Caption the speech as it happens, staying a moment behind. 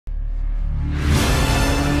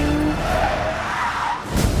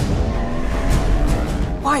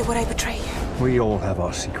Why would I betray you? We all have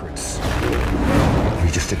our secrets. We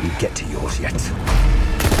just didn't get to yours yet.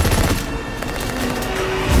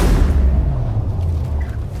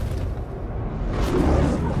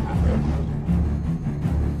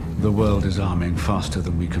 The world is arming faster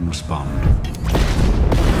than we can respond.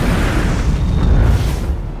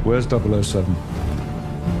 Where's 007?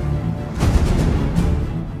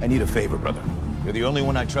 I need a favor, brother. You're the only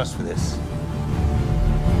one I trust for this.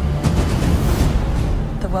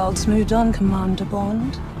 The world's moved on, Commander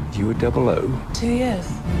Bond. You were 00? 2 years.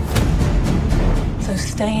 So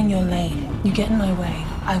stay in your lane. You get in my way,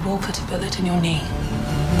 I will put a bullet in your knee.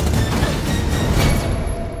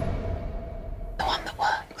 The one that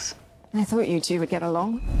works. I thought you two would get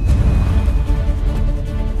along.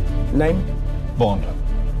 Name? Bond.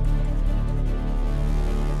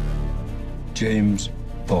 James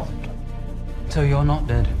Bond. So you're not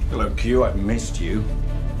dead? Hello, Q. I've missed you.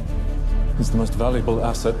 He's the most valuable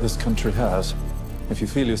asset this country has. If you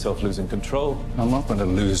feel yourself losing control, I'm not going to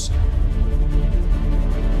lose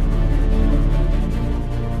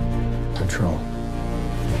control.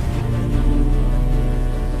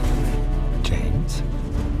 James,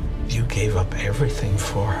 you gave up everything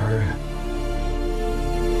for her.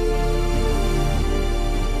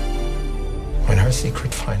 When her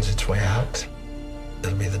secret finds its way out,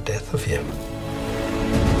 it'll be the death of you.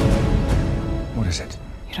 What is it?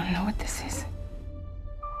 You don't know what this is.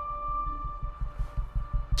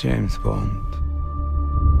 James Bond.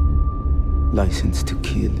 License to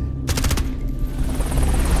kill.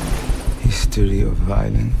 History of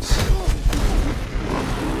violence.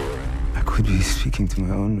 I could be speaking to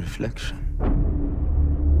my own reflection.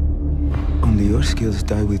 Only your skills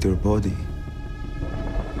die with your body.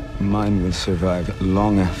 Mine will survive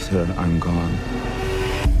long after I'm gone.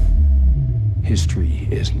 History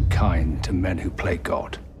isn't kind to men who play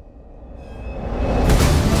God.